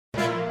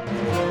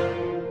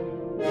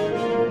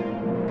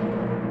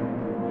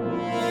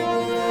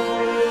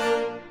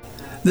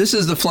This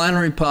is the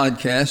Flannery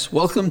Podcast.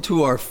 Welcome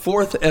to our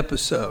 4th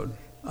episode.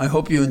 I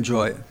hope you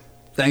enjoy it.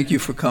 Thank you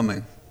for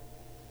coming.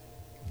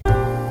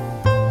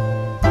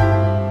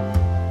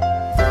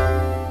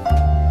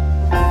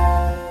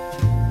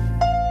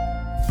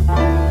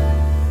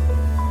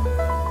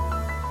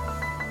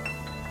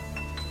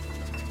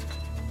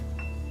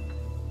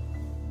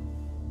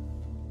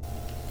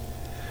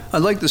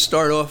 I'd like to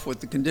start off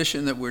with the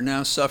condition that we're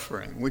now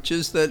suffering, which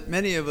is that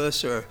many of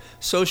us are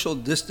social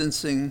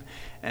distancing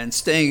and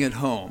staying at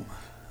home.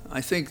 I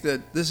think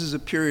that this is a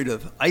period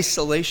of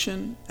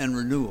isolation and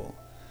renewal.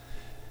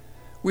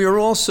 We are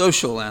all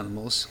social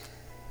animals.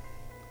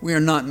 We are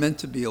not meant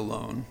to be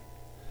alone.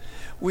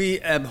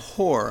 We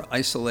abhor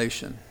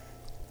isolation.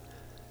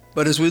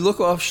 But as we look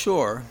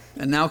offshore,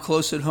 and now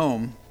close at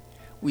home,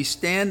 we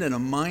stand in a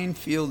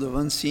minefield of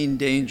unseen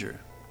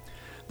danger.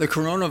 The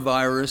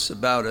coronavirus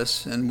about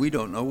us, and we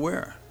don't know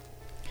where.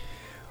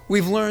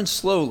 We've learned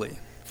slowly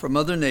from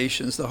other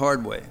nations the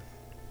hard way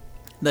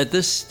that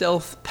this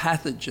stealth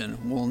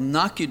pathogen will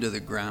knock you to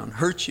the ground,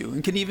 hurt you,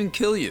 and can even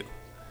kill you.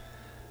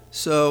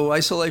 So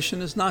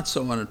isolation is not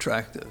so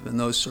unattractive in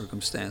those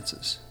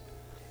circumstances.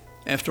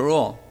 After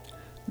all,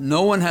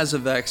 no one has a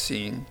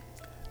vaccine,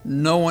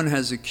 no one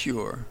has a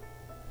cure.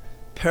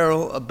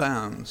 Peril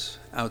abounds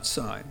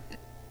outside.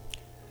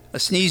 A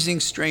sneezing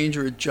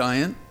stranger at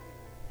Giant,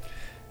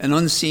 an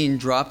unseen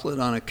droplet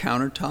on a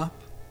countertop,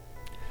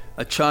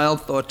 a child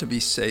thought to be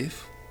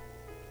safe,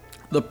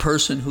 the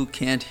person who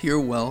can't hear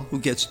well, who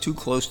gets too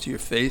close to your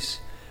face,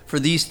 for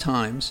these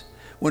times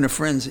when a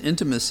friend's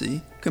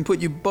intimacy can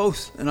put you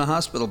both in a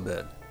hospital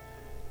bed.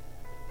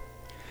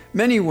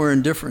 Many were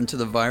indifferent to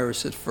the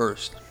virus at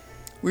first.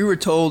 We were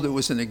told it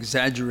was an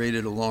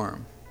exaggerated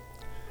alarm.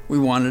 We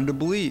wanted to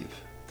believe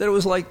that it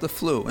was like the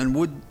flu and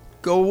would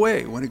go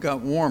away when it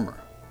got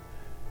warmer.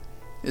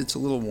 It's a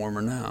little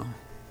warmer now.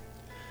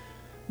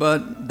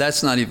 But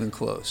that's not even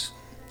close.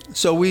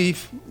 So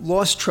we've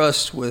lost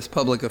trust with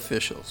public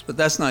officials, but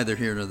that's neither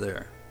here nor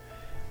there.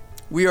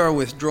 We are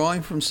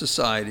withdrawing from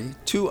society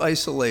to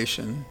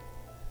isolation,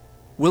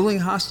 willing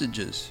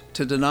hostages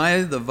to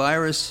deny the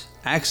virus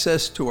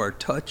access to our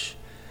touch,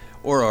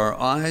 or our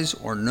eyes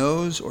or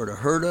nose, or to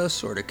hurt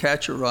us, or to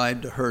catch a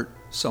ride to hurt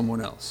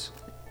someone else.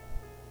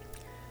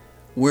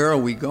 Where are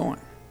we going?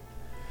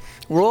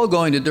 We're all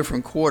going to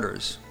different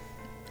quarters.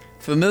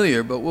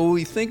 Familiar, but will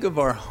we think of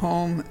our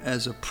home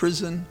as a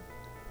prison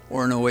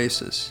or an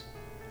oasis?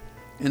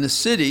 In a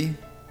city,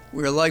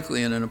 we are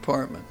likely in an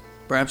apartment,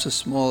 perhaps a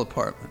small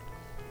apartment.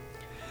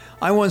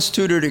 I once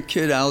tutored a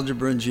kid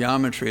algebra and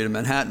geometry at a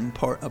Manhattan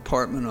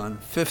apartment on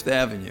 5th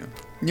Avenue,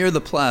 near the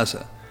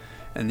plaza,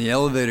 and the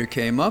elevator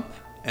came up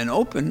and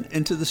opened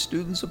into the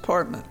student's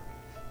apartment,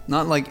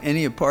 not like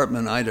any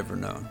apartment I'd ever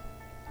known.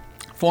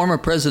 Former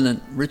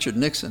President Richard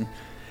Nixon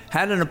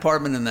had an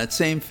apartment in that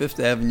same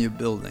 5th Avenue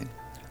building.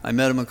 I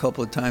met him a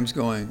couple of times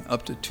going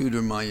up to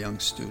tutor my young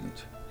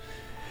student.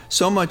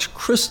 So much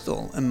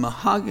crystal and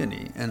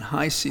mahogany and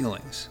high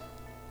ceilings.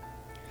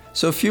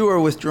 So few are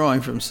withdrawing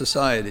from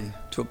society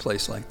to a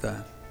place like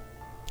that.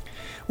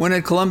 When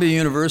at Columbia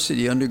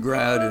University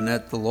undergrad and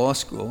at the law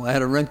school, I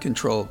had a rent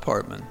control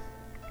apartment.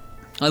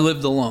 I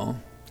lived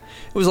alone.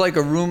 It was like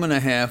a room and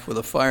a half with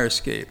a fire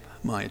escape,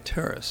 my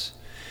terrace,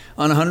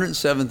 on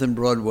 107th and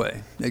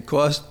Broadway. It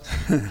cost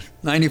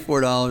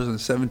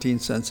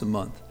 $94.17 a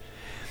month.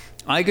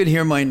 I could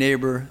hear my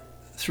neighbor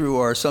through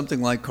our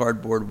something like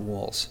cardboard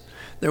walls.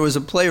 There was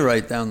a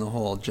playwright down the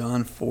hall,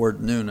 John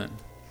Ford Noonan.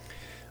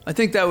 I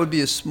think that would be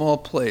a small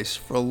place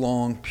for a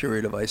long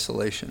period of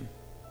isolation.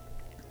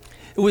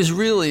 It was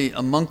really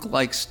a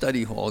monk-like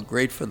study hall,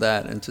 great for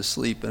that and to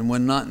sleep. And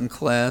when not in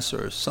class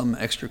or some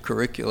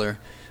extracurricular,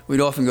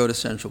 we'd often go to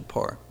Central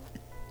Park.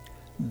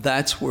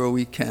 That's where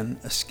we can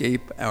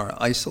escape our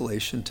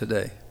isolation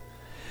today.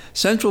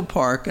 Central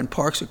Park and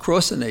parks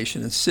across the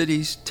nation in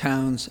cities,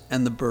 towns,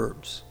 and the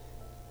burbs.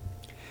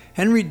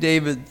 Henry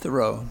David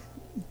Thoreau,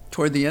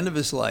 toward the end of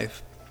his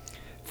life,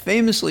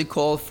 famously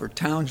called for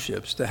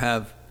townships to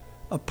have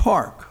a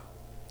park,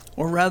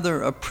 or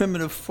rather a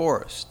primitive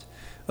forest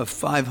of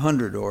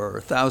 500 or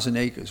 1,000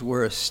 acres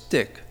where a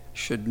stick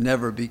should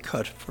never be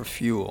cut for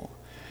fuel,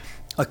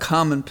 a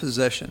common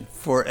possession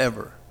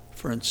forever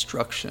for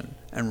instruction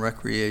and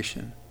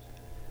recreation.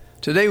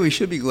 Today we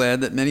should be glad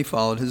that many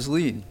followed his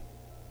lead.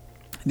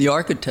 The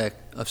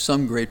architect of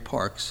some great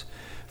parks,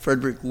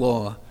 Frederick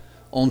Law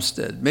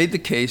Olmsted, made the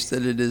case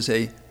that it is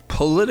a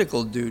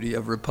political duty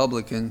of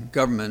Republican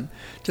government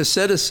to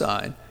set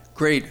aside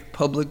great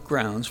public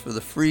grounds for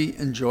the free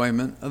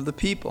enjoyment of the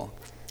people,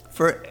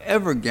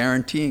 forever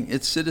guaranteeing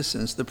its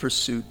citizens the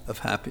pursuit of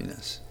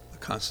happiness, a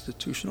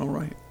constitutional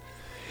right.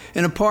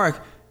 In a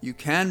park, you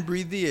can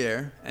breathe the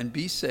air and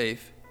be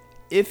safe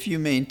if you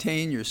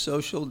maintain your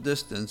social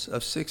distance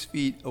of 6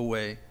 feet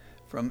away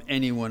from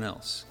anyone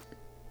else.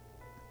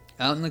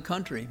 Out in the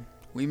country,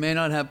 we may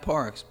not have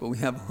parks, but we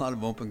have a lot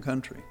of open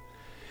country.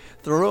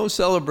 Thoreau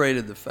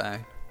celebrated the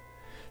fact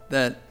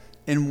that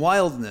in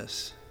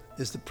wildness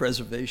is the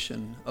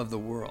preservation of the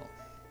world.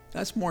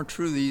 That's more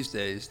true these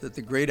days, that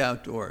the great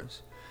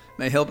outdoors,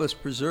 may help us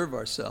preserve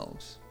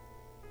ourselves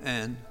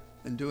and,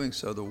 in doing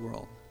so, the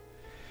world.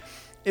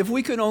 If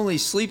we could only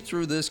sleep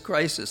through this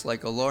crisis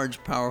like a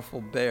large, powerful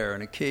bear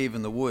in a cave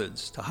in the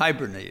woods to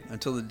hibernate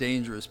until the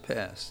danger is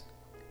past.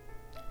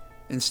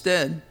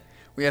 Instead,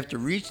 we have to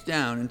reach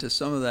down into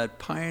some of that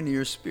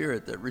pioneer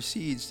spirit that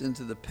recedes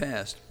into the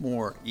past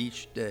more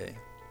each day.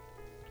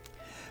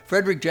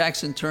 Frederick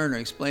Jackson Turner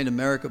explained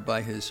America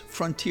by his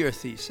frontier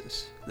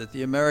thesis, that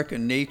the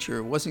American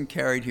nature wasn't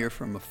carried here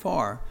from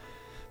afar,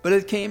 but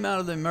it came out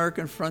of the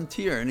American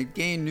frontier, and it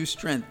gained new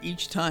strength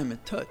each time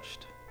it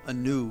touched a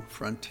new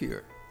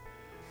frontier.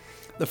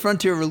 The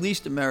frontier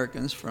released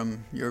Americans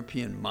from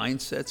European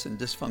mindsets and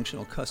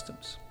dysfunctional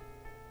customs.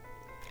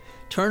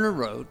 Turner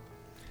wrote,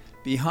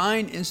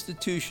 "Behind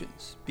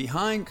institutions,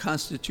 behind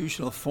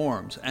constitutional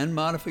forms and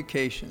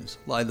modifications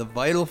lie the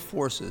vital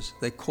forces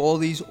that call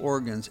these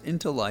organs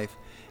into life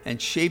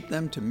and shape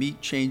them to meet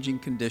changing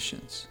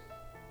conditions."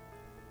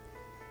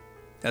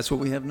 That's what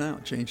we have now,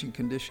 changing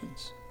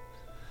conditions.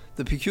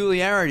 The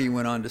peculiarity, he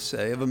went on to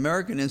say, of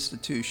American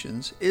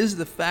institutions is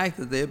the fact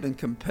that they have been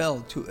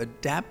compelled to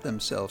adapt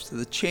themselves to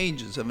the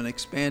changes of an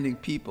expanding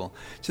people,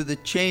 to the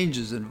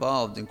changes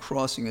involved in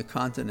crossing a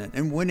continent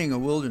and winning a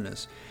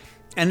wilderness,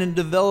 and in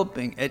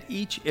developing at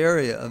each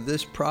area of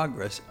this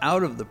progress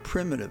out of the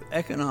primitive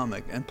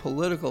economic and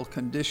political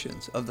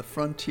conditions of the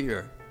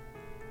frontier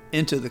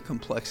into the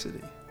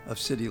complexity of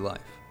city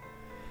life.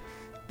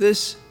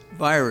 This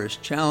virus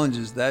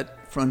challenges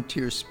that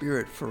frontier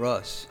spirit for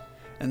us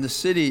and the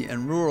city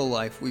and rural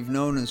life we've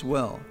known as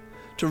well,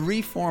 to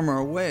reform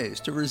our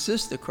ways, to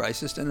resist the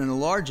crisis, and in a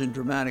large and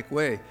dramatic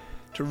way,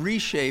 to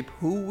reshape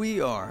who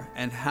we are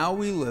and how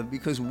we live,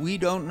 because we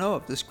don't know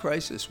if this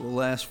crisis will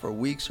last for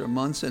weeks or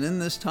months, and in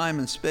this time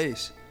and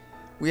space,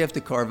 we have to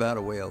carve out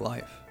a way of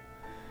life.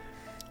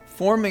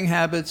 Forming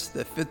habits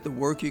that fit the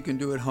work you can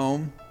do at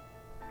home,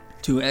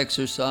 to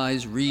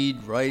exercise,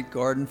 read, write,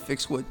 garden,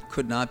 fix what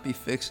could not be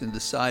fixed, and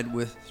decide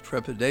with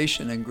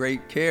trepidation and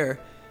great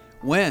care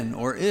when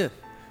or if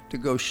to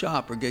go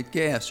shop or get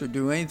gas or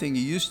do anything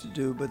you used to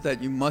do but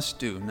that you must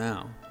do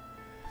now.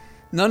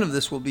 None of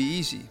this will be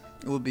easy.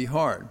 It will be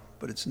hard,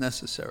 but it's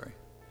necessary.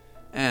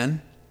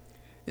 And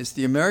it's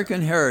the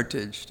American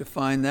heritage to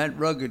find that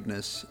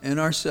ruggedness in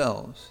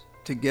ourselves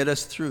to get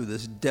us through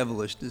this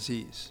devilish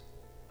disease.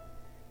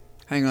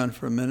 Hang on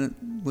for a minute.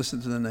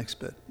 Listen to the next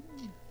bit.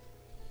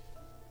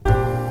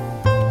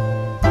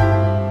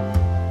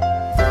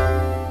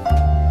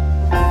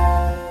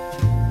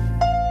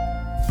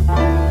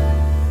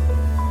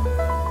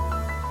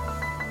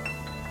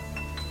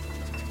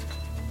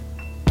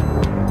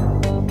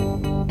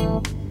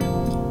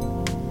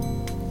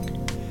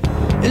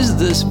 Is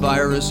this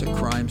virus a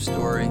crime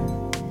story?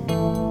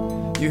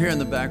 You hear in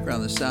the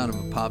background the sound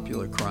of a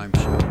popular crime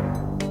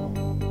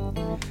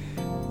show.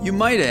 You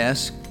might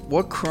ask,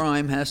 what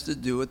crime has to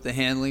do with the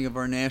handling of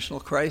our national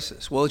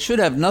crisis? Well, it should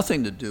have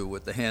nothing to do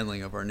with the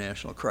handling of our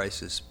national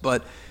crisis.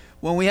 But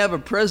when we have a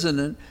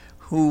president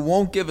who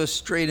won't give us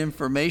straight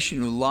information,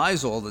 who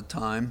lies all the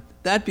time,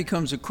 that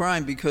becomes a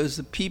crime, because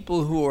the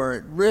people who are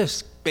at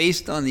risk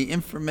based on the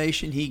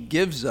information he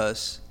gives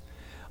us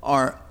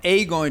are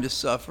A, going to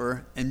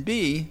suffer, and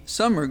B,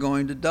 some are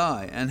going to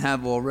die and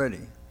have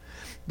already.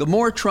 The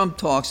more Trump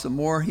talks, the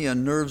more he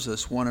unnerves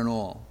us one and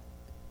all.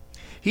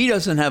 He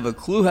doesn't have a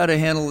clue how to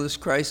handle this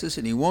crisis,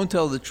 and he won't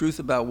tell the truth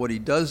about what he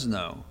does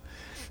know.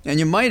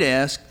 And you might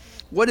ask,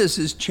 what is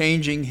his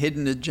changing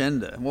hidden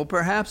agenda? Well,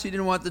 perhaps he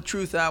didn't want the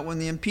truth out when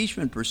the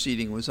impeachment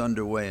proceeding was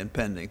underway and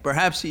pending.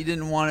 Perhaps he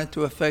didn't want it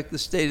to affect the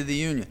State of the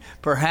Union.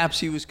 Perhaps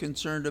he was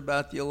concerned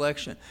about the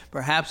election.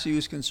 Perhaps he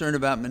was concerned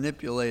about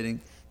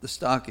manipulating the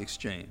stock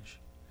exchange.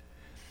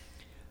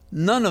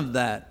 None of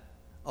that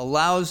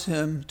allows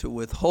him to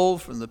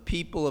withhold from the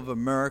people of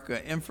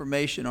America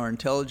information our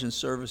intelligence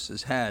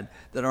services had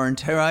that our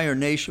entire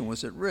nation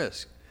was at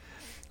risk.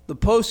 The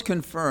Post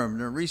confirmed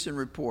in a recent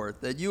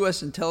report that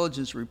U.S.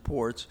 intelligence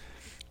reports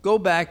go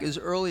back as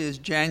early as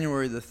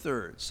January the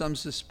 3rd. Some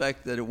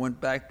suspect that it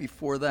went back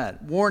before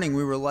that, warning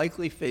we were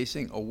likely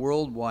facing a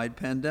worldwide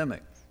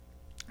pandemic.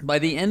 By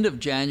the end of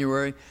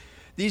January,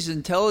 these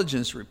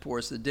intelligence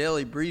reports, the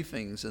daily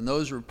briefings, and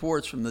those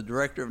reports from the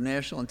Director of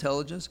National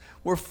Intelligence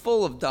were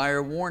full of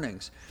dire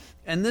warnings.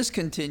 And this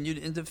continued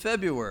into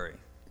February.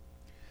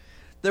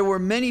 There were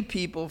many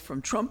people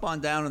from Trump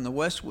on down in the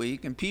West Wing,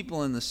 and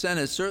people in the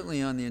Senate,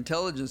 certainly on the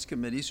intelligence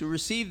committees, who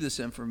received this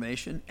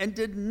information and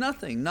did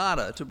nothing,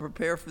 nada, to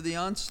prepare for the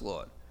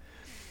onslaught.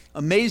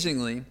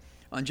 Amazingly,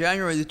 on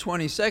January the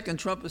 22nd,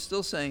 Trump is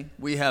still saying,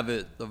 we have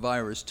it, the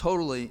virus,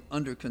 totally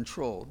under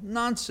control.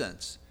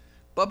 Nonsense.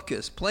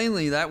 Bupkis.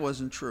 Plainly, that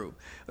wasn't true.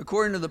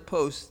 According to the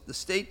Post, the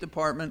State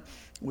Department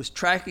was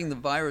tracking the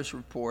virus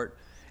report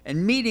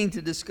and meeting to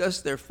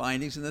discuss their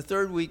findings in the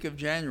third week of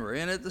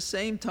January. And at the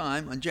same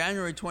time, on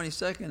January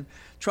 22nd,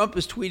 Trump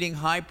is tweeting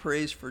high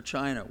praise for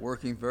China,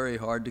 working very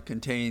hard to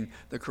contain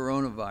the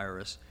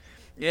coronavirus,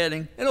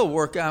 adding, it'll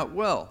work out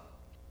well.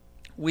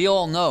 We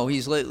all know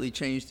he's lately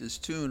changed his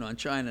tune on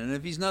China, and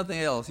if he's nothing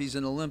else, he's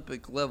an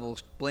Olympic-level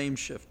blame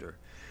shifter.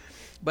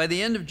 By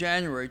the end of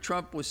January,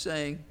 Trump was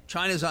saying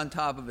China's on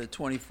top of it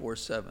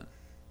 24/7.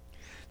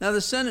 Now,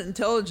 the Senate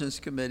Intelligence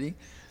Committee,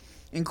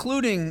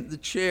 including the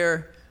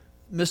chair,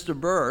 Mr.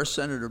 Burr,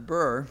 Senator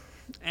Burr,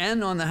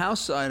 and on the House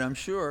side, I'm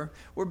sure,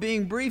 were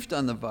being briefed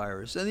on the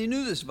virus. And they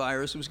knew this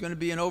virus was going to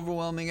be an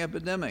overwhelming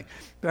epidemic,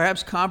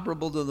 perhaps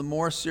comparable to the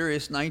more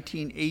serious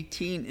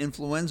 1918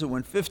 influenza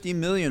when 50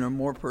 million or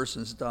more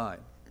persons died.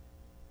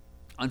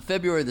 On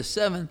February the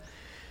 7th,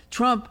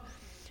 Trump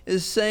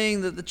is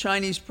saying that the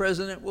Chinese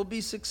president will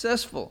be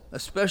successful,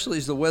 especially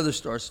as the weather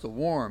starts to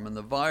warm and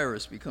the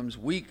virus becomes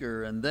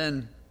weaker and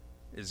then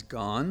is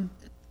gone.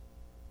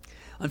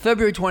 On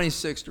February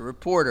 26th, a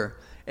reporter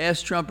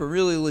asked Trump a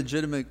really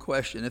legitimate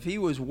question if he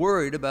was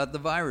worried about the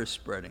virus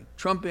spreading.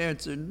 Trump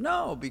answered,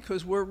 no,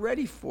 because we're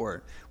ready for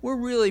it. We're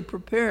really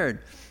prepared.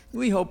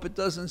 We hope it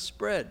doesn't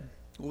spread.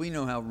 We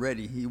know how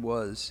ready he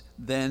was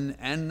then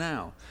and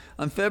now.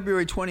 On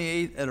February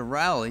 28th at a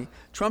rally,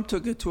 Trump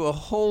took it to a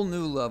whole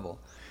new level.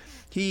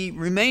 He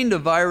remained a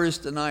virus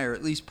denier,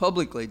 at least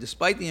publicly,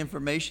 despite the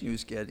information he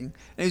was getting, and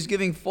he was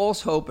giving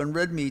false hope and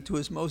red meat to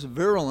his most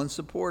virulent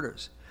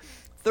supporters.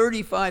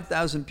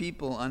 35,000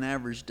 people on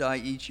average die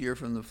each year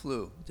from the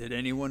flu. Did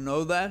anyone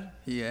know that?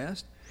 He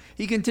asked.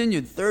 He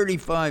continued,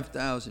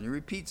 35,000. He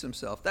repeats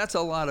himself. That's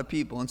a lot of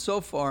people. And so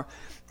far,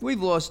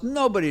 we've lost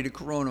nobody to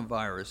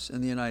coronavirus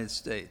in the United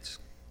States.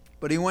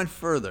 But he went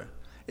further.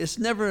 It's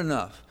never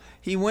enough.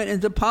 He went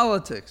into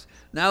politics.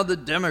 Now the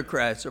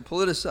Democrats are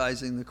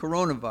politicizing the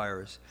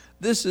coronavirus.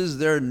 This is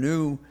their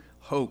new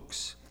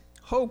hoax.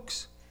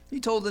 Hoax. He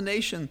told the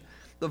nation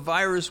the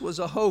virus was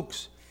a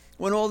hoax,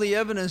 when all the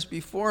evidence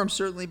before him,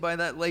 certainly by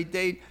that late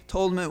date,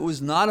 told him it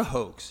was not a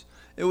hoax.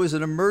 It was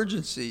an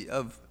emergency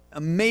of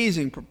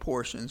amazing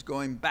proportions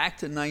going back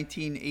to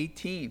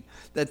 1918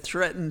 that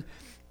threatened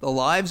the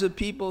lives of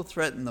people,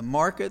 threatened the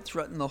market,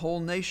 threatened the whole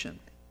nation.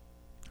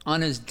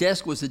 On his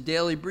desk was a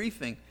daily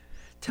briefing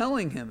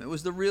telling him it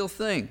was the real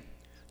thing.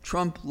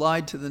 Trump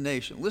lied to the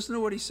nation. Listen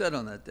to what he said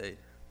on that date.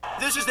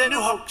 This is their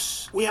new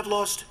hoax. We have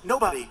lost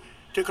nobody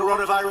to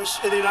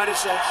coronavirus in the United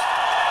States.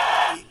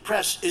 The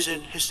press is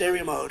in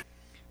hysteria mode.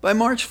 By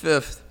March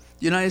 5th,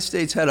 the United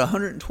States had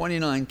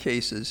 129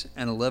 cases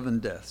and 11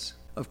 deaths.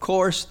 Of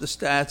course, the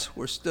stats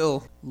were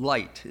still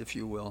light, if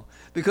you will,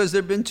 because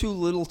there'd been too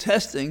little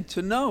testing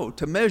to know,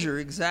 to measure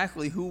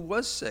exactly who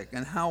was sick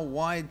and how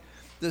wide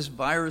this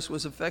virus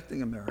was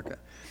affecting America.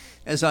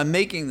 As I'm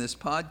making this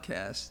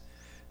podcast,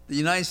 the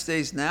United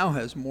States now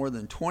has more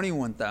than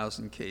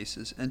 21,000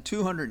 cases and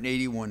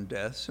 281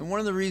 deaths. And one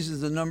of the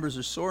reasons the numbers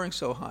are soaring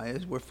so high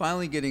is we're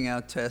finally getting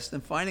out tests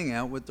and finding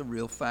out what the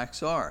real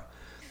facts are.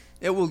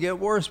 It will get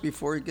worse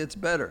before it gets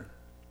better.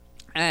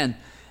 And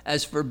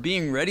as for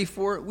being ready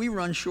for it, we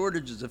run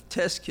shortages of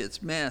test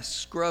kits, masks,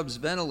 scrubs,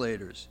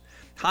 ventilators,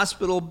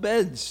 hospital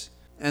beds,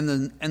 and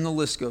the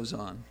list goes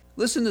on.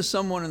 Listen to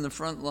someone in the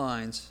front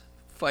lines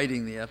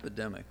fighting the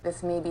epidemic.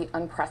 This may be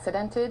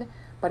unprecedented,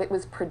 but it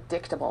was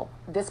predictable.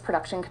 This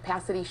production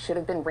capacity should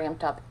have been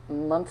ramped up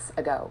months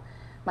ago.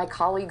 My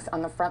colleagues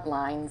on the front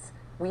lines,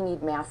 we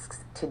need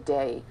masks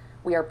today.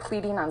 We are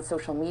pleading on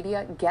social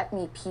media, get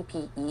me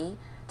PPE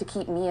to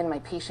keep me and my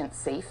patients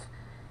safe.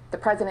 The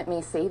president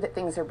may say that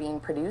things are being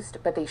produced,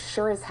 but they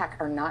sure as heck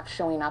are not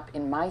showing up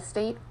in my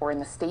state or in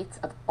the states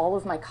of all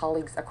of my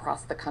colleagues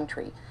across the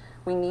country.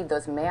 We need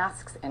those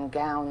masks and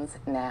gowns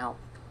now.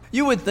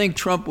 You would think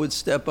Trump would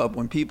step up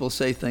when people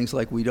say things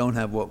like, we don't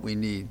have what we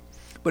need.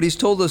 But he's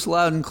told us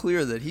loud and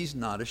clear that he's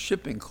not a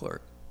shipping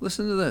clerk.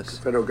 Listen to this.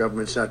 The federal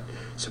government's not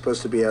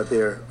supposed to be out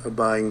there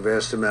buying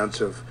vast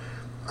amounts of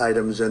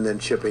items and then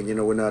shipping. You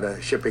know, we're not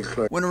a shipping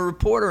clerk. When a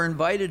reporter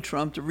invited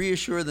Trump to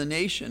reassure the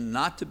nation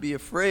not to be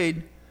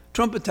afraid,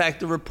 Trump attacked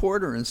the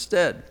reporter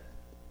instead.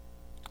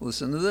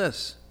 Listen to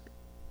this.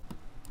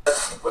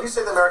 What do you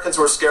say the Americans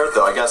were scared,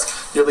 though? I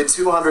guess nearly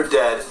 200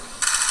 dead,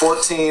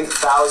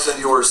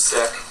 14,000 who are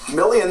sick,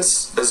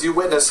 millions, as you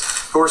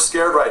witness, who are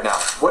scared right now.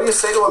 What do you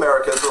say to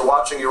Americans who are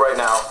watching you right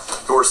now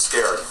who are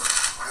scared?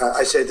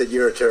 I say that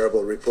you're a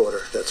terrible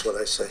reporter. That's what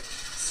I say.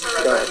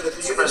 I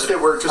think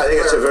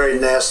it's a very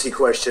nasty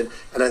question,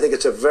 and I think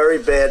it's a very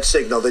bad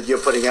signal that you're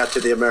putting out to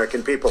the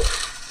American people.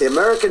 The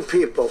American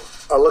people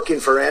are looking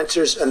for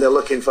answers, and they're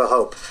looking for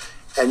hope.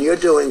 And you're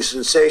doing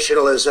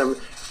sensationalism,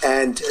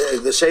 and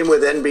the same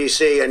with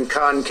NBC and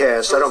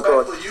Comcast. I don't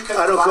call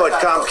it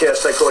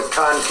Comcast, I call it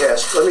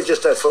Concast. Let me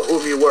just, for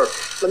whom you work,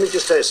 let me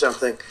just tell you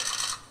something.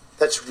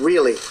 That's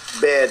really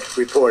bad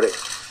reporting.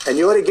 And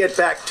you ought to get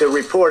back to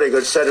reporting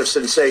instead of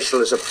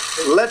sensationalism.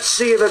 Let's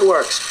see if it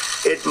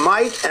works. It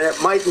might and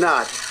it might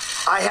not.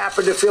 I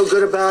happen to feel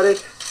good about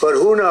it, but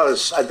who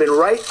knows? I've been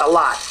right a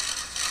lot.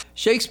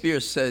 Shakespeare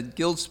said,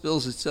 guilt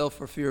spills itself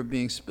for fear of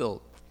being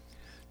spilled.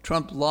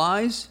 Trump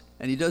lies,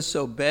 and he does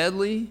so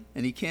badly,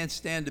 and he can't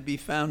stand to be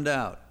found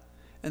out.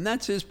 And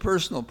that's his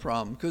personal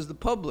problem, because the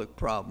public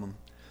problem,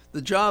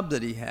 the job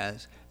that he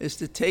has, is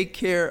to take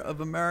care of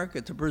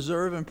America, to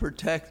preserve and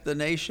protect the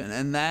nation,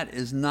 and that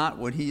is not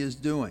what he is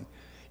doing.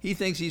 He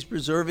thinks he's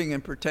preserving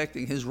and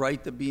protecting his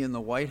right to be in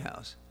the White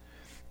House,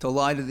 to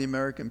lie to the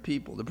American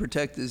people, to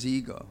protect his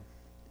ego.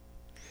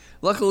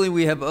 Luckily,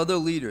 we have other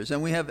leaders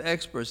and we have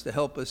experts to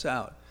help us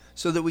out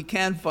so that we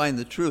can find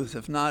the truth.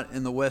 If not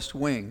in the West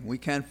Wing, we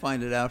can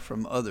find it out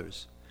from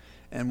others.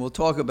 And we'll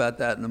talk about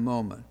that in a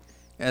moment.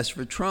 As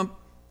for Trump,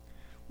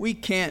 we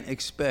can't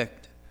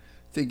expect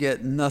to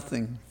get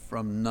nothing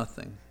from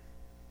nothing.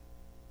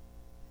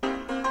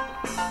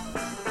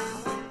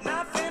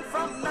 Nothing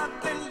from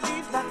nothing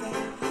leaves nothing.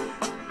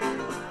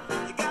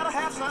 You gotta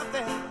have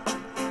something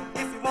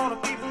if you wanna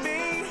be with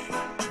me.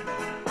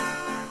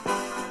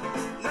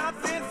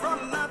 Nothing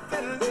from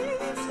nothing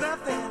leaves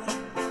nothing.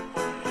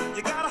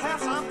 You gotta have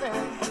something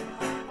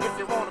if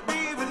you wanna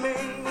be with me.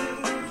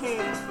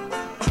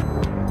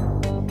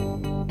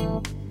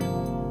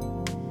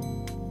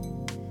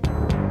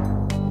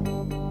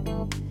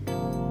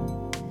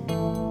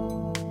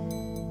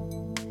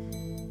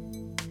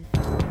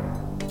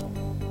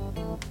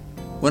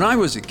 When I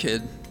was a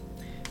kid,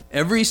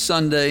 every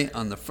Sunday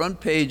on the front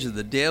page of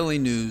the Daily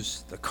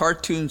News, the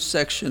cartoon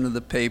section of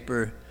the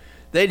paper,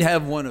 they'd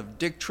have one of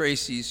Dick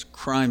Tracy's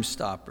Crime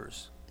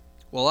Stoppers.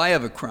 Well, I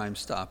have a Crime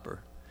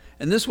Stopper,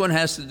 and this one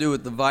has to do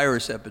with the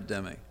virus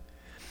epidemic.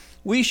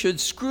 We should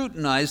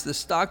scrutinize the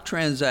stock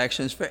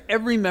transactions for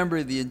every member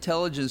of the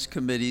Intelligence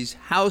Committees,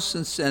 House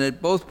and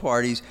Senate, both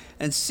parties,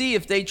 and see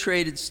if they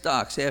traded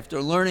stocks after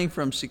learning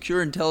from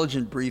secure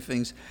intelligence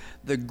briefings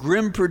the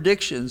grim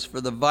predictions for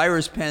the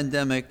virus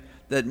pandemic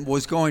that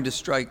was going to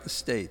strike the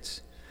states.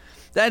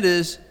 That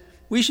is,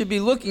 we should be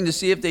looking to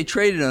see if they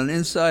traded on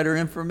insider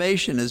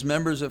information as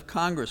members of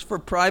Congress for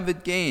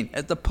private gain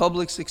at the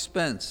public's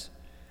expense.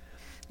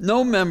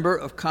 No member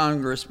of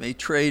Congress may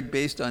trade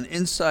based on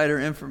insider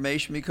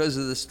information because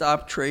of the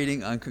Stop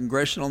Trading on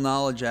Congressional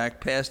Knowledge Act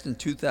passed in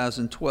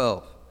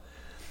 2012.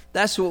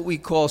 That's what we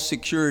call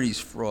securities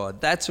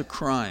fraud. That's a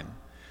crime.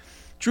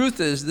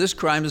 Truth is, this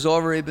crime has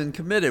already been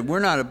committed. We're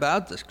not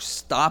about to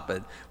stop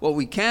it. What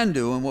we can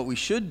do and what we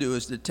should do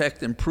is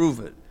detect and prove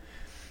it.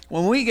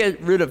 When we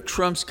get rid of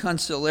Trump's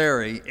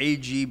consigliere,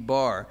 AG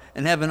Barr,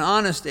 and have an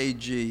honest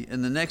AG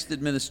in the next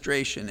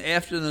administration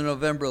after the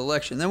November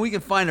election, then we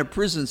can find a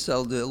prison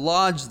cell to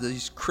lodge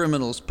these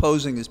criminals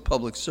posing as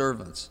public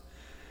servants.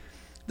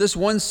 This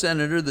one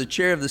senator, the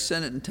chair of the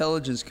Senate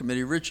Intelligence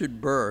Committee,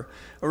 Richard Burr,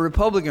 a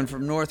Republican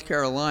from North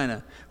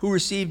Carolina, who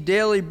received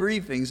daily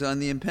briefings on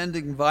the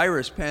impending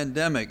virus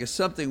pandemic, is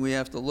something we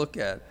have to look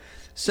at.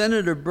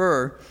 Senator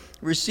Burr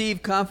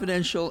received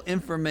confidential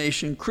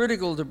information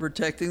critical to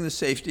protecting the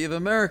safety of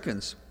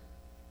Americans.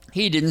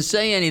 He didn't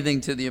say anything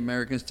to the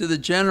Americans, to the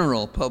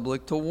general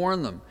public, to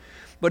warn them.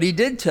 But he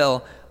did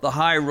tell the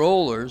high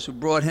rollers who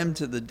brought him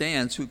to the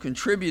dance, who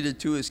contributed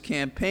to his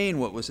campaign,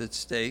 what was at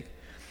stake,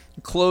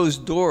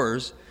 closed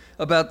doors,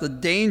 about the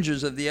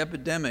dangers of the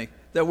epidemic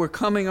that were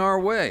coming our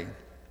way.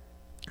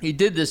 He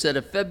did this at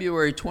a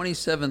February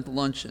 27th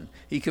luncheon.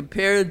 He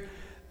compared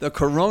the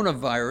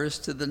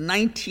coronavirus to the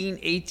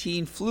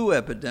 1918 flu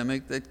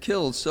epidemic that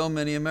killed so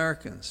many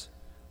Americans.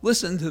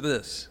 Listen to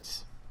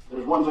this.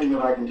 There's one thing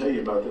that I can tell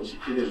you about this.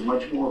 It is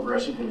much more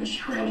aggressive in its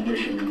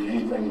transmission than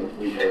anything that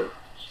we have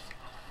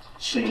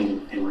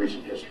seen in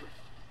recent history.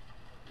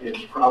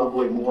 It's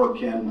probably more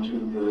akin to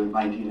the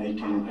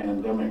 1918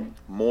 pandemic.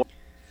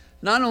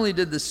 Not only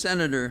did the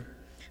senator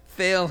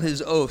fail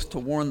his oath to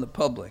warn the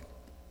public,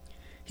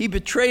 he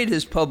betrayed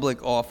his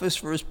public office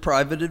for his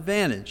private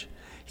advantage.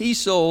 He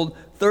sold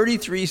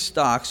 33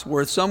 stocks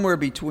worth somewhere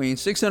between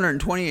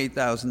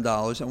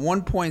 $628,000 and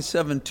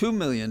 $1.72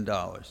 million.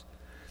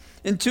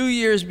 In 2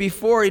 years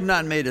before, he'd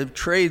not made a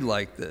trade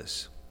like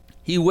this.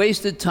 He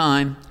wasted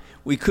time.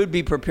 We could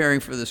be preparing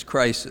for this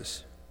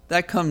crisis.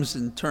 That comes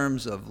in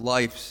terms of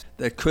lives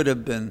that could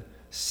have been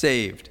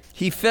saved.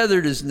 He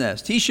feathered his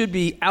nest. He should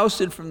be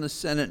ousted from the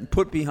Senate and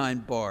put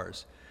behind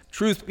bars.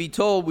 Truth be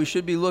told, we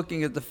should be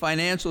looking at the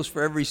financials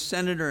for every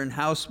senator and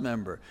House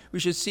member. We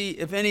should see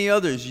if any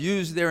others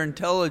use their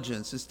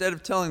intelligence, instead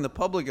of telling the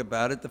public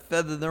about it, to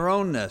feather their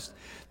own nest.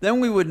 Then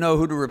we would know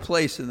who to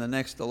replace in the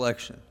next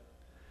election.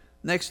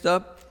 Next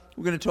up,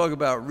 we're going to talk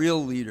about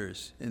real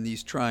leaders in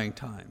these trying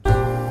times.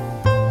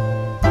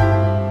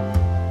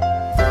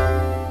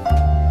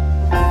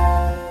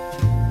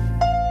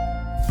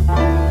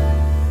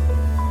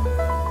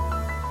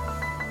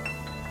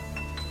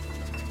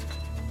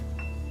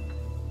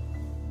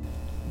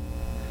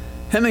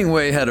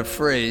 Hemingway had a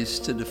phrase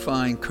to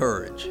define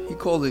courage. He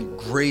called it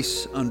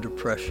grace under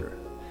pressure.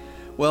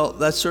 Well,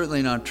 that's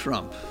certainly not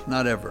Trump,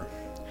 not ever.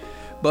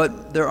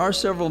 But there are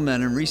several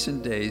men in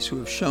recent days who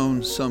have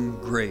shown some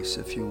grace,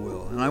 if you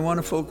will. And I want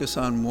to focus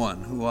on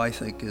one who I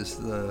think is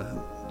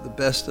the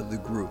best of the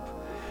group.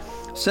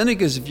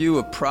 Seneca's view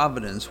of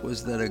providence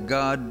was that a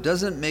god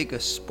doesn't make a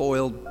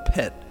spoiled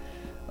pet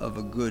of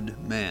a good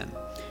man.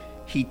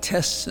 He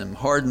tests him,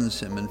 hardens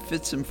him, and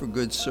fits him for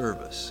good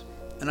service.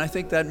 And I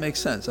think that makes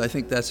sense. I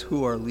think that's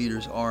who our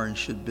leaders are and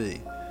should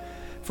be.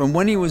 From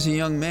when he was a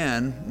young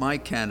man, my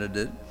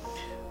candidate,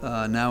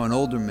 now an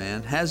older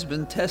man, has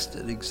been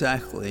tested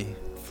exactly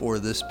for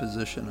this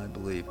position, I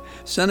believe.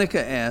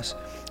 Seneca asks,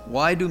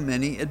 why do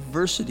many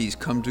adversities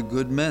come to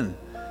good men?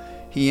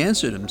 He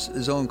answered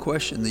his own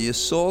question. The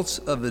assaults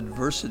of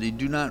adversity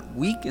do not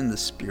weaken the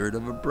spirit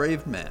of a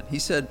brave man. He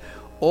said,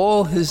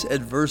 all his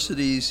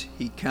adversities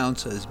he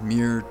counts as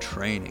mere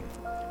training.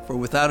 For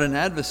without an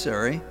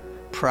adversary,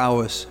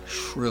 prowess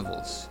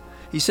shrivels.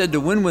 He said to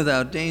win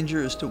without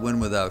danger is to win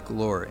without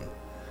glory.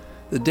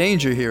 The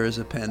danger here is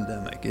a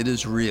pandemic. It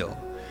is real.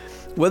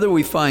 Whether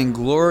we find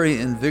glory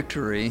in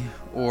victory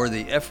or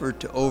the effort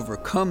to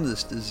overcome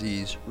this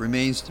disease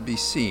remains to be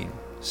seen.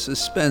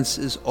 Suspense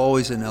is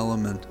always an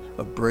element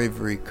of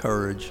bravery,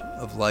 courage,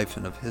 of life,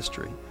 and of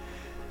history.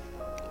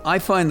 I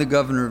find the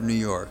governor of New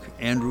York,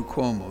 Andrew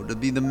Cuomo, to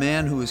be the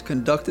man who has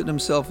conducted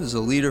himself as a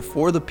leader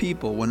for the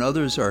people when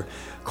others are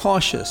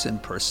cautious,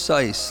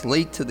 imprecise,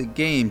 late to the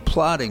game,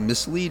 plotting,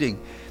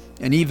 misleading,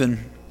 and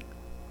even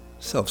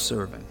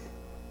self-serving.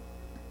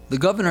 The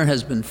governor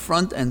has been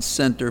front and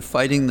center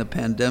fighting the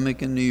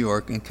pandemic in New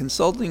York and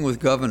consulting with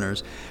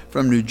governors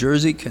from New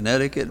Jersey,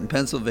 Connecticut, and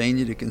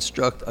Pennsylvania to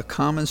construct a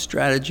common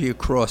strategy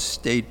across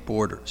state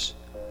borders.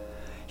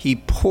 He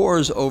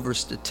pores over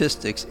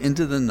statistics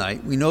into the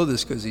night. We know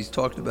this because he's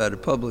talked about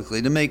it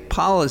publicly, to make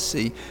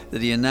policy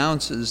that he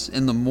announces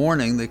in the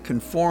morning that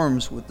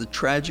conforms with the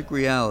tragic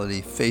reality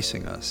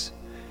facing us.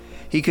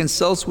 He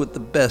consults with the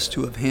best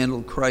who have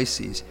handled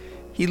crises.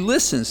 He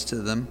listens to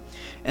them,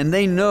 and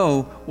they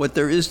know what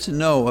there is to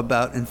know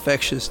about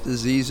infectious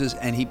diseases,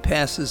 and he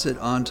passes it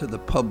on to the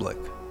public.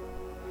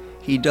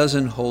 He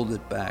doesn't hold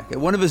it back.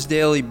 At one of his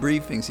daily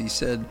briefings, he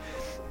said,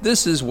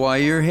 "This is why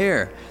you're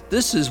here.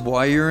 This is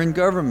why you're in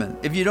government.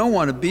 If you don't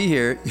want to be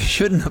here, you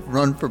shouldn't have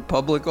run for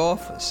public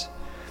office."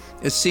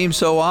 It seems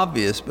so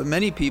obvious, but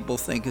many people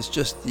think it's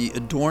just the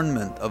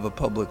adornment of a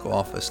public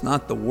office,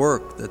 not the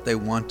work that they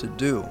want to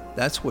do.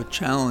 That's what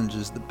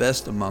challenges the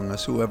best among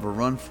us who ever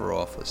run for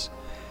office.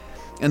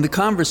 And the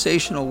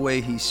conversational way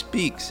he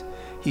speaks,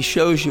 he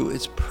shows you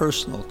it's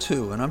personal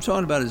too. And I'm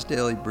talking about his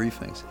daily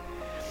briefings.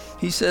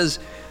 He says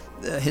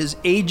his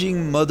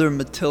aging mother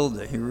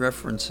Matilda, he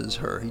references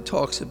her, he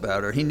talks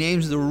about her. He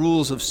names the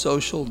rules of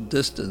social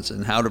distance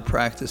and how to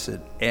practice it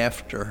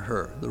after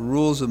her. The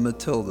rules of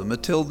Matilda,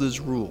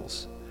 Matilda's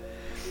rules.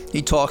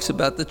 He talks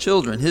about the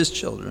children, his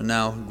children,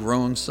 now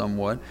grown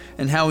somewhat,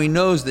 and how he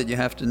knows that you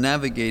have to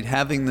navigate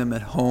having them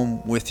at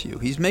home with you.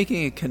 He's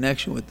making a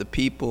connection with the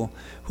people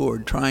who are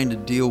trying to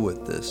deal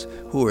with this,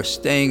 who are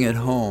staying at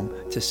home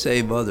to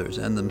save others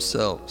and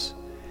themselves.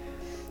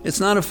 It's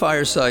not a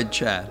fireside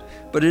chat,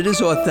 but it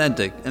is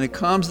authentic, and it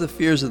calms the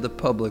fears of the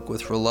public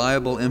with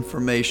reliable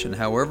information,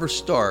 however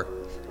stark,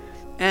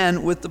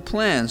 and with the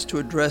plans to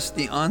address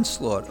the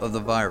onslaught of the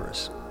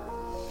virus.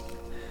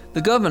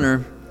 The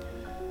governor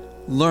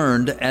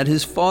learned at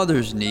his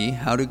father's knee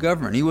how to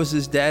govern. He was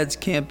his dad's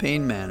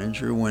campaign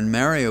manager when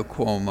Mario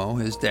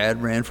Cuomo, his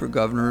dad, ran for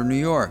governor of New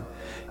York.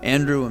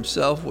 Andrew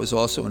himself was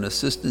also an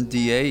assistant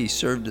DA. He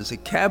served as a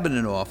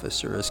cabinet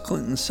officer as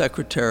Clinton's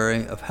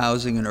Secretary of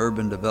Housing and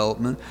Urban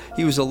Development.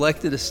 He was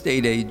elected a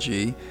state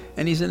AG,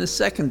 and he's in his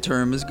second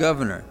term as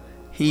governor.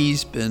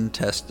 He's been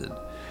tested.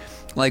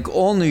 Like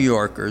all New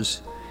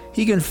Yorkers,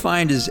 he can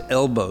find his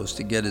elbows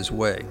to get his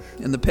way.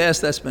 In the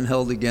past, that's been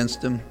held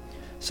against him.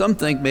 Some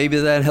think maybe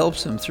that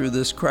helps him through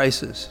this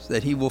crisis,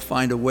 that he will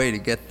find a way to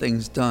get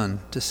things done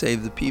to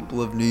save the people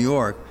of New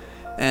York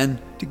and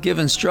to give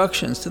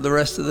instructions to the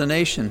rest of the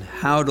nation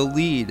how to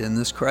lead in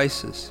this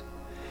crisis.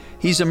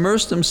 He's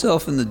immersed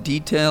himself in the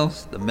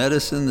details, the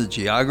medicine, the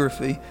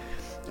geography,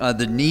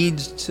 the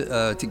needs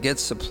to get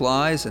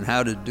supplies and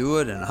how to do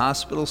it in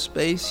hospital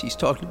space. He's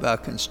talked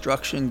about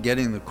construction,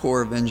 getting the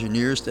Corps of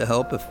Engineers to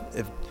help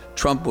if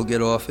Trump will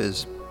get off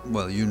his,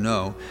 well, you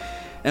know,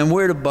 and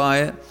where to buy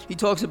it. He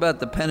talks about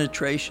the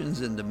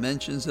penetrations and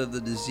dimensions of the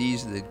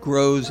disease that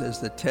grows as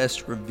the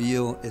tests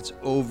reveal its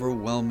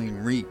overwhelming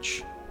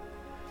reach.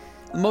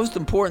 The most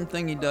important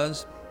thing he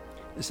does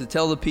is to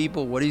tell the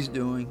people what he's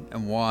doing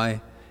and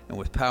why, and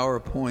with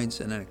PowerPoints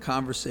and in a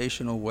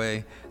conversational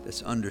way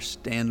that's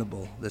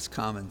understandable, that's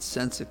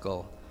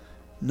commonsensical.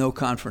 No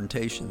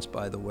confrontations,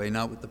 by the way,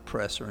 not with the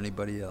press or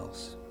anybody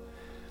else.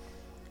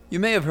 You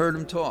may have heard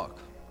him talk.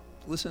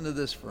 Listen to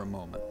this for a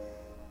moment.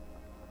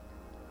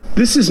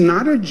 This is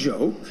not a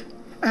joke,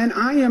 and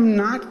I am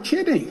not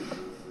kidding.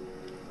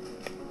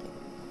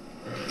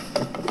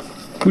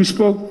 We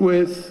spoke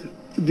with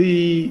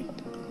the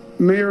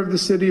mayor of the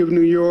city of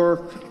New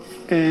York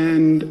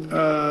and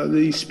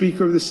the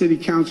speaker of the city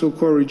council,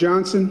 Corey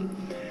Johnson.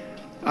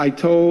 I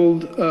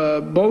told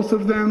both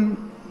of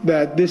them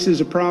that this is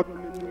a problem.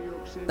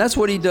 That's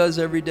what he does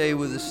every day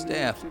with his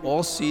staff,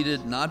 all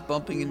seated, not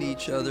bumping into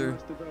each other,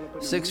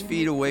 6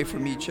 feet away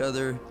from each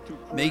other,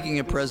 making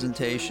a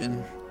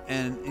presentation,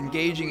 and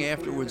engaging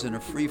afterwards in a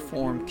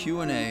free-form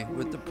Q&A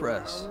with the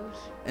press.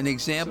 An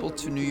example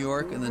to New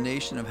York and the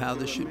nation of how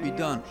this should be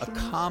done. A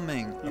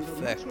calming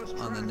effect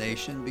on the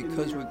nation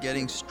because we're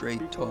getting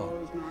straight talk.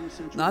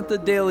 Not the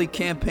daily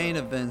campaign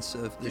events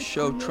of the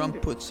show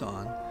Trump puts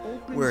on,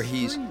 where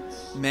he's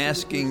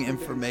masking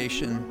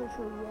information,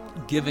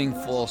 giving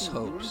false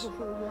hopes.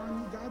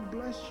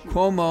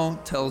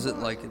 Cuomo tells it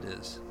like it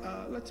is.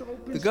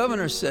 The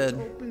governor said,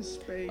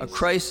 "A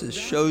crisis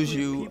shows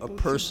you a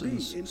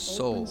person's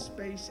soul."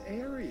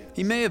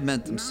 He may have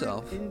meant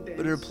himself,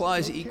 but it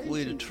applies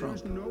equally to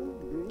Trump.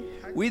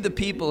 We the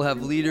people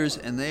have leaders,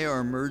 and they are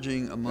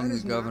emerging among the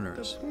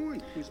governors.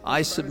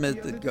 I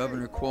submit that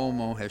Governor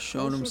Cuomo has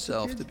shown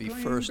himself to be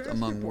first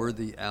among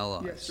worthy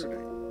allies.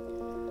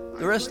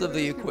 The rest of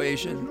the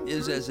equation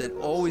is as it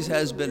always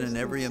has been in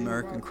every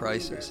American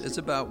crisis. It's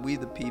about we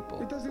the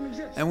people.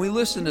 And we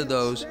listen to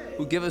those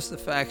who give us the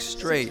facts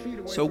straight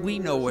so we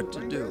know what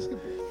to do.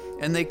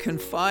 And they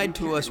confide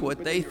to us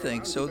what they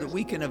think so that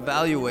we can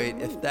evaluate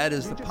if that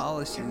is the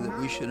policy that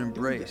we should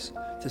embrace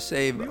to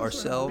save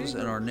ourselves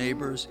and our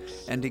neighbors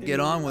and to get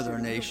on with our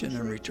nation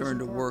and return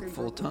to work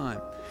full time.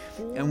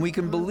 And we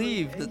can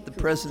believe that the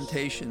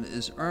presentation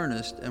is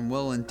earnest and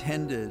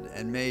well-intended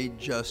and may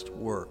just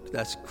work.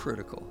 That's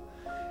critical.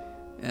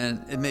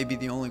 And it may be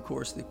the only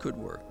course that could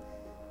work.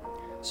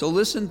 So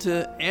listen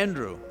to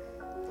Andrew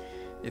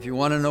if you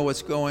want to know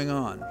what's going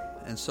on,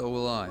 and so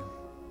will I.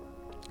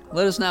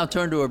 Let us now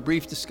turn to a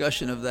brief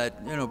discussion of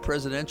that,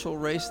 presidential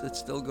race that's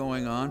still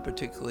going on,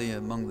 particularly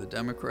among the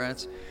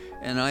Democrats.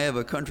 And I have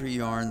a country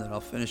yarn that I'll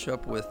finish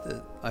up with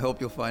that I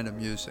hope you'll find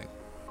amusing.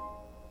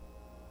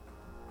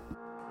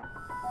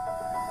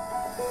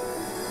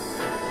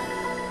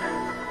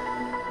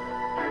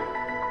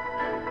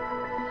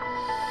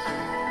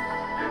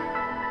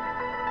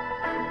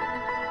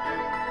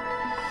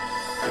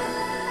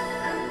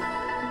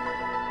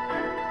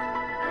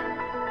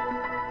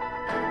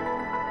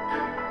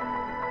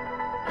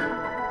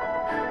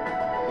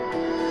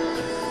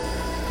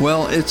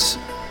 Well, it's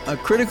a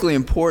critically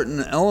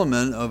important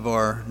element of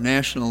our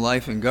national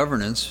life and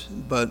governance,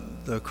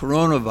 but the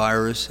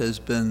coronavirus has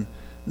been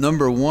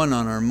number one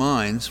on our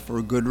minds for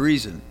a good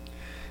reason.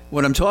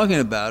 What I'm talking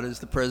about is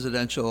the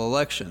presidential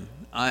election.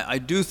 I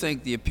do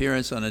think the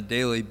appearance on a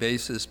daily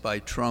basis by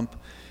Trump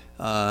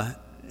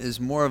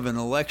is more of an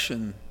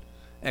election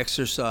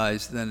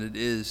exercise than it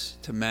is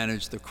to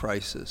manage the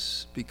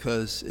crisis,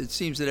 because it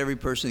seems that every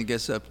person who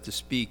gets up to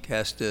speak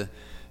has to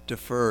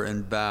defer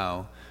and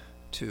bow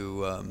to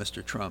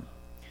Mr. Trump.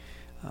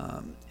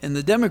 In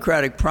the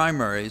Democratic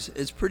primaries,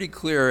 it's pretty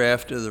clear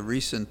after the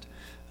recent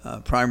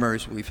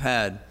primaries we've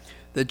had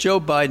that Joe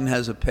Biden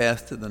has a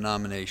path to the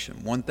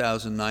nomination,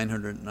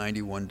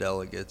 1,991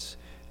 delegates,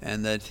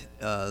 and that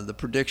the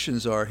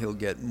predictions are he'll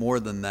get more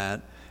than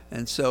that.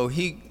 And so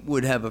he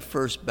would have a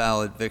first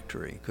ballot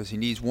victory because he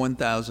needs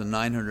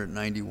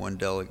 1,991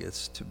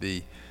 delegates to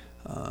be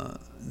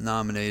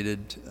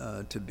nominated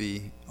to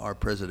be our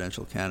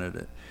presidential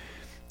candidate.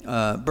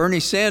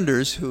 Bernie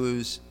Sanders,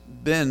 who's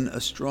been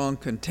a strong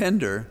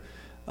contender,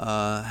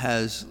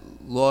 has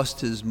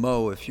lost his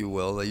mo, if you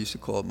will. They used to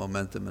call it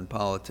momentum in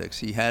politics.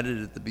 He had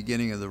it at the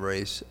beginning of the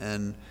race,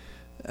 and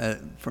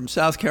from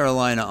South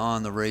Carolina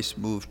on, the race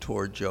moved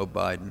toward Joe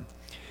Biden.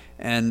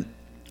 And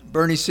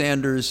Bernie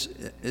Sanders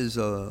is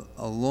a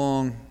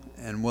long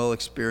and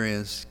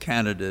well-experienced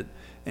candidate,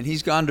 and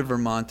he's gone to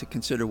Vermont to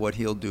consider what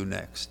he'll do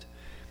next.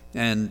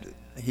 And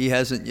he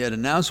hasn't yet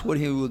announced what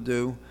he will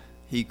do.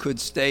 He could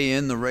stay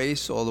in the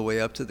race all the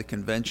way up to the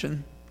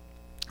convention.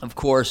 Of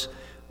course,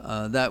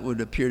 that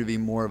would appear to be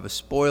more of a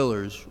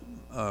spoiler's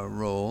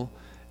role,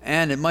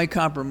 and it might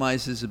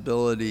compromise his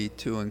ability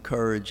to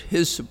encourage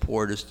his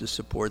supporters to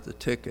support the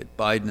ticket,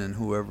 Biden and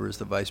whoever is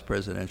the vice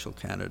presidential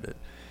candidate.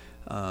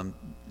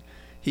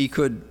 He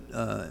could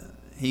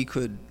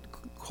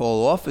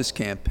call off his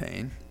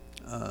campaign,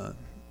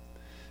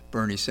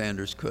 Bernie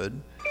Sanders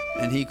could,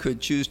 and he could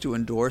choose to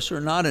endorse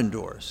or not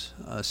endorse.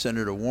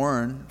 Senator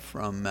Warren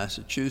from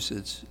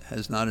Massachusetts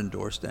has not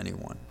endorsed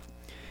anyone.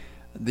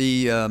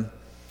 The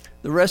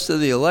rest of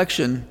the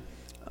election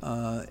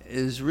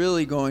is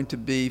really going to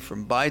be,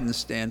 from Biden's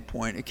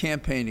standpoint, a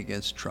campaign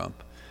against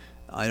Trump.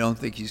 I don't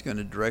think he's going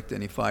to direct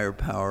any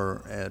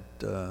firepower at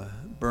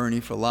Bernie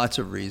for lots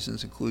of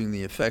reasons, including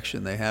the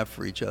affection they have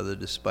for each other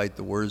despite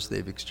the words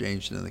they've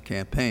exchanged in the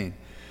campaign.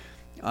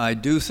 I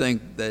do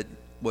think that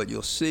what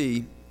you'll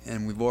see,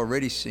 and we've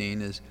already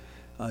seen, is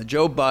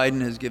Joe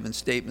Biden has given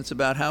statements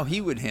about how he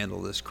would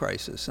handle this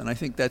crisis, and I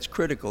think that's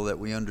critical that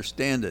we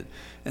understand it.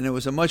 And it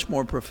was a much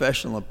more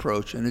professional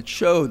approach, and it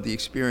showed the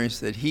experience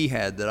that he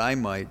had that I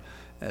might,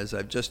 as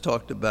I've just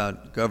talked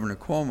about Governor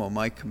Cuomo,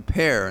 might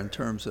compare in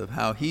terms of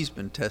how he's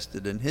been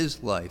tested in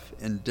his life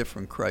in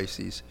different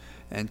crises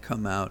and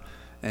come out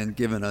and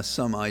given us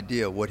some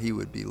idea what he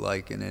would be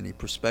like in any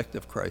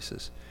prospective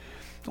crisis.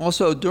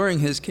 Also, during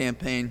his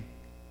campaign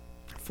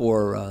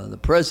for the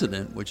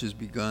president, which has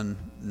begun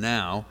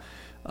now,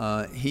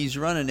 he's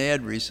run an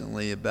ad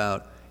recently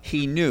about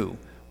he knew,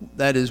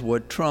 that is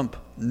what Trump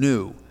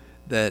knew,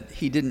 that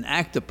he didn't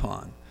act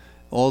upon.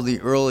 All the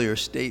earlier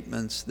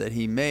statements that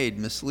he made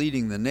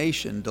misleading the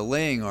nation,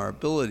 delaying our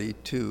ability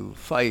to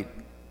fight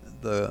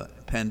the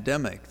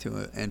pandemic,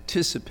 to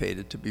anticipate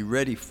it, to be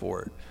ready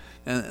for it.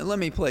 And let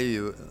me play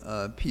you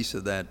a piece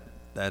of that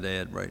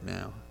ad right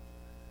now.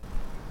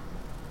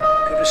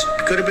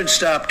 Could have been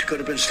stopped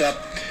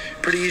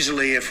pretty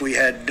easily if we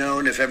had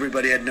known, if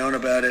everybody had known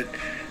about it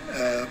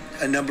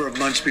a number of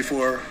months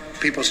before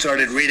people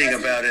started reading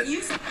about it.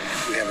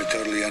 We have it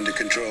totally under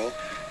control.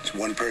 It's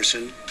one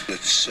person.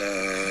 It's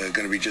going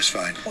to be just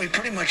fine. We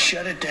pretty much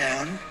shut it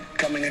down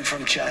coming in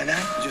from China.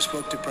 I just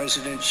spoke to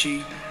President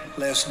Xi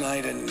last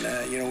night, and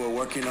we're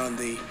working on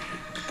the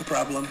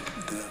problem,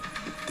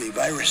 the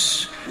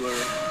virus.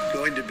 We're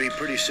going to be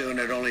pretty soon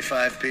at only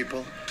 5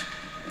 people,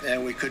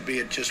 and we could be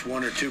at just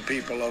 1 or 2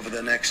 people over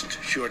the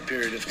next short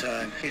period of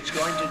time. It's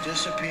going to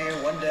disappear.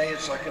 One day,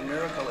 it's like a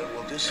miracle. It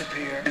will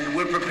disappear. And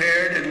we're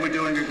prepared, and we're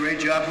doing a great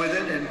job with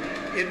it, and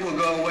it will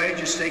go away.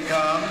 Just stay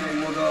calm.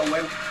 It will go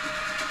away.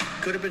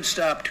 Could have been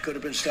stopped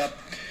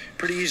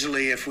pretty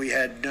easily if we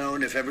had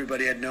known, if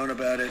everybody had known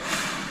about it.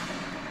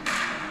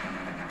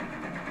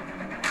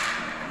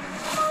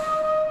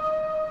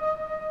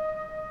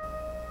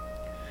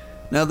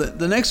 Now,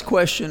 the next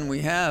question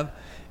we have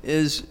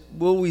is,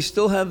 will we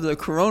still have the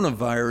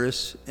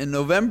coronavirus in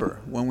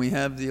November when we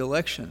have the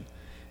election?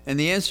 And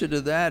the answer to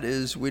that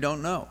is we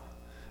don't know.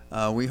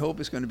 We hope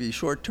it's going to be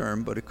short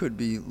term, but it could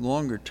be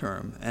longer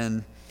term.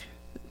 And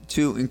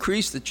to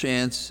increase the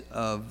chance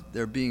of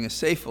there being a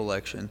safe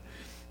election,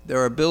 there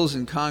are bills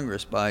in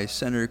Congress by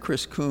Senator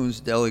Chris Coons,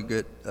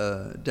 delegate,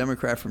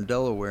 Democrat from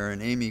Delaware,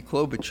 and Amy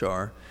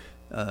Klobuchar,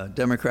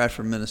 Democrat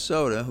from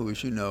Minnesota, who,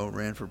 as you know,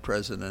 ran for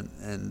president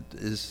and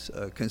is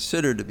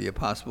considered to be a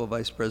possible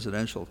vice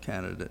presidential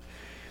candidate.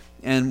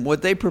 And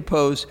what they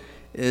propose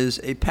is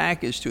a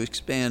package to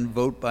expand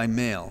vote by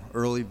mail,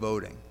 early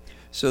voting,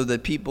 so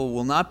that people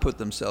will not put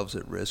themselves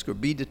at risk or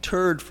be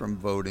deterred from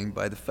voting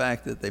by the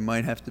fact that they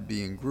might have to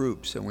be in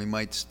groups, and we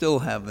might still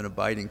have an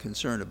abiding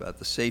concern about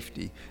the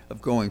safety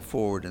of going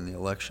forward in the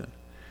election.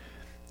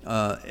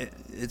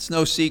 It's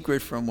no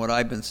secret from what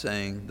I've been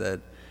saying that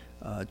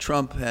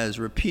Trump has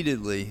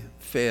repeatedly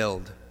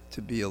failed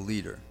to be a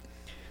leader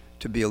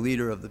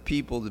of the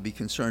people, to be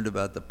concerned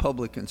about the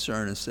public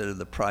concern instead of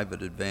the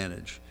private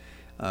advantage.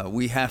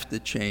 We have to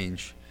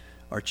change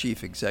our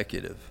chief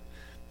executive.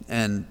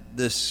 And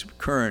this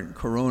current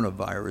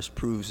coronavirus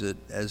proves it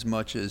as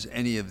much as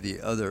any of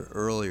the other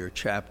earlier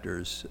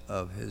chapters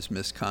of his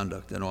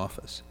misconduct in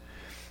office.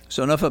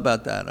 So enough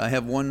about that. I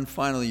have one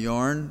final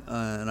yarn,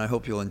 and I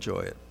hope you'll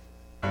enjoy it.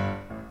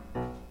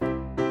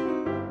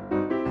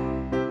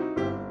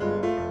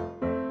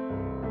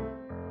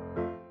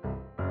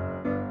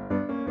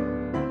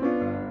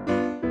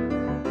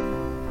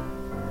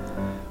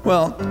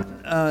 Well,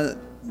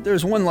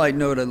 there's one light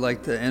note I'd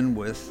like to end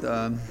with.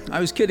 I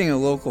was kidding a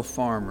local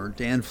farmer,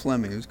 Dan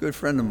Fleming, who's a good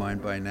friend of mine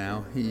by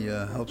now. He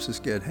helps us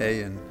get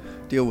hay and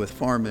deal with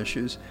farm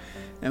issues.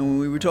 And when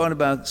we were talking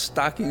about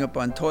stocking up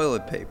on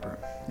toilet paper,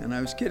 and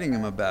I was kidding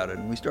him about it,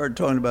 and we started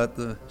talking about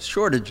the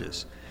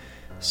shortages.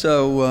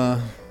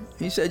 So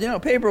he said,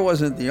 paper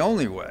wasn't the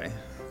only way.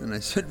 And I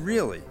said,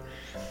 really?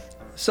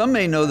 Some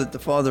may know that the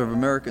father of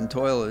American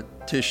toilet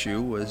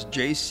tissue was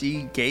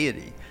J.C.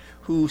 Gaiety,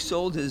 who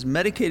sold his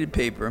medicated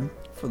paper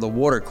for the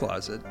water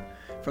closet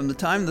from the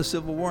time of the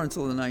Civil War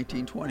until the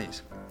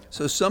 1920s.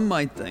 So some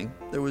might think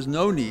there was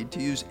no need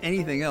to use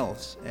anything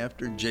else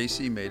after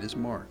J.C. made his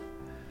mark.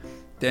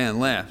 Dan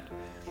laughed.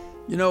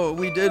 You know what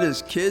we did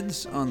as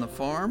kids on the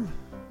farm?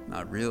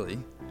 Not really.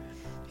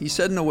 He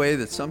said in a way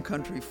that some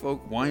country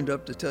folk wind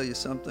up to tell you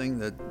something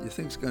that you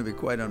think is going to be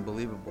quite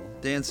unbelievable.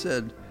 Dan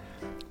said,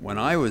 when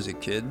I was a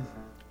kid,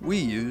 we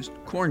used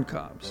corn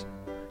cobs.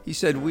 He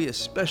said we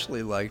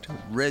especially liked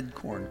red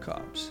corn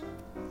cobs.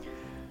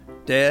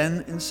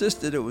 Dan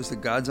insisted it was the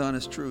God's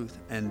honest truth,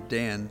 and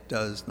Dan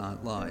does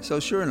not lie. So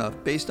sure enough,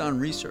 based on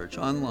research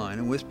online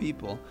and with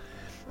people,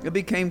 it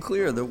became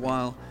clear that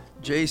while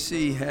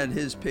J.C. had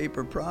his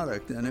paper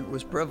product and it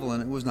was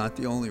prevalent, it was not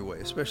the only way,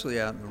 especially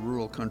out in the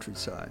rural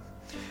countryside.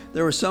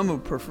 There were some who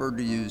preferred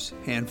to use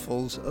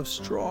handfuls of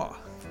straw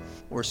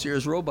or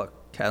Sears Roebuck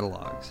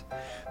catalogs.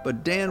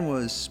 But Dan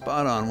was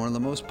spot on. One of the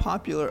most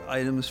popular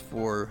items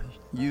for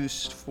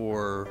use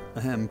for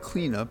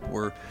cleanup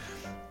were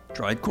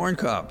dried corn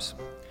cobs.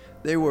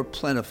 They were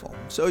plentiful.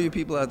 So you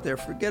people out there,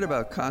 forget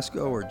about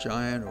Costco or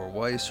Giant or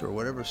Weis or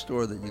whatever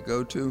store that you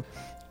go to.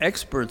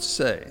 Experts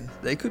say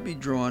they could be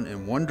drawn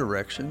in one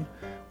direction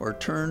or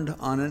turned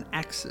on an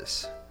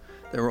axis.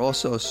 They were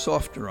also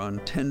softer on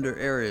tender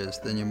areas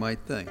than you might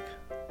think.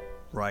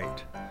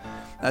 Right.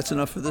 That's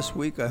enough for this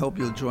week. I hope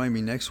you'll join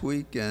me next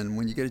week. And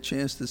when you get a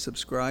chance to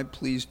subscribe,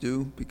 please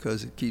do,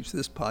 because it keeps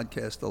this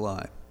podcast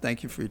alive.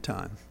 Thank you for your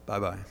time.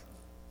 Bye-bye.